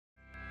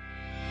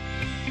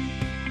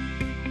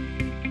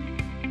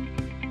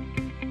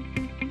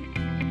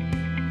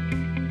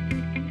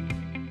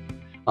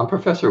I'm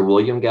Professor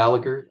William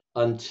Gallagher.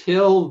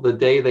 Until the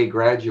day they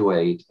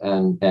graduate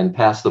and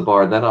pass the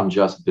bar, then I'm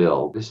just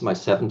Bill. This is my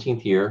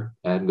 17th year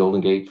at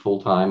Golden Gate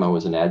full time. I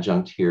was an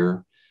adjunct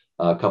here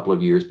a couple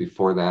of years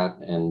before that,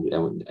 and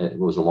it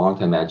was a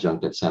longtime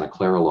adjunct at Santa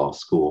Clara Law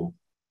School.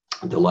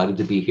 I'm delighted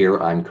to be here.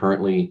 I'm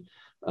currently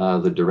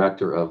the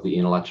director of the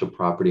Intellectual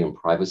Property and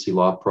Privacy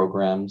Law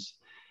programs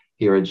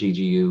here at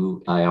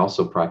GGU. I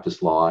also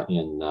practice law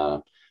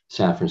in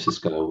San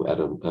Francisco at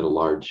a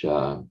large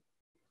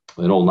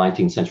an old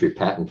 19th century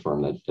patent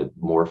firm that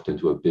morphed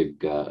into a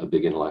big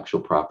intellectual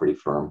property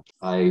firm.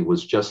 I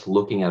was just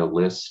looking at a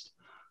list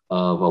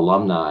of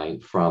alumni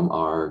from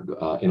our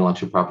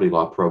intellectual property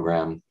law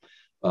program,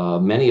 a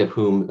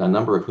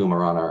number of whom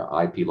are on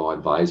our IP law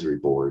advisory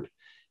board.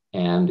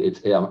 And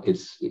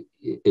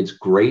it's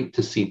great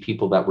to see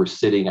people that were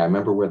sitting. I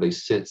remember where they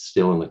sit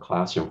still in the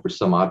classroom. For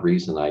some odd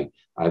reason, I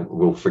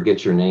will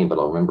forget your name, but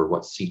I'll remember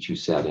what seat you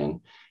sat in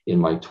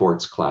my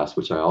torts class,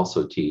 which I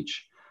also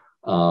teach.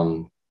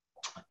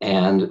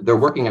 And they're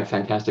working at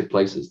fantastic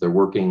places. They're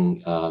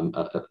working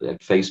at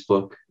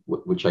Facebook,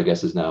 which I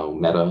guess is now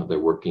Meta. They're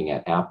working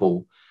at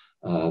Apple.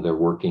 They're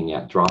working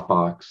at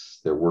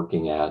Dropbox. They're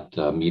working at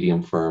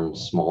medium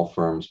firms, small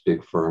firms,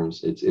 big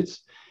firms.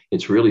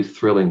 It's really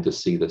thrilling to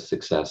see the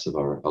success of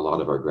a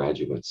lot of our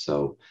graduates.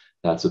 So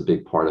that's a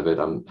big part of it.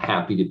 I'm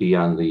happy to be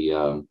on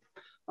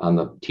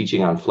the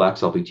teaching on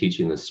Flex. I'll be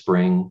teaching this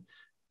spring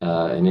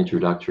an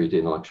introductory to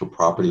intellectual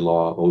property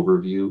law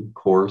overview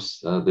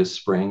course this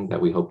spring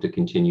that we hope to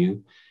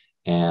continue.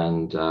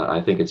 And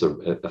I think it's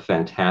a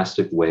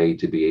fantastic way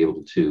to be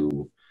able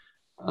to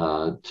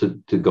go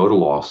to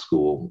law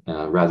school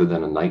rather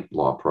than a night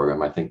law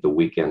program. I think the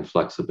weekend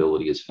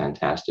flexibility is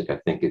fantastic. I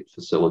think it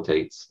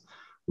facilitates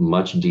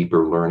much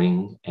deeper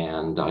learning,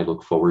 and I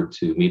look forward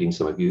to meeting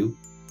some of you.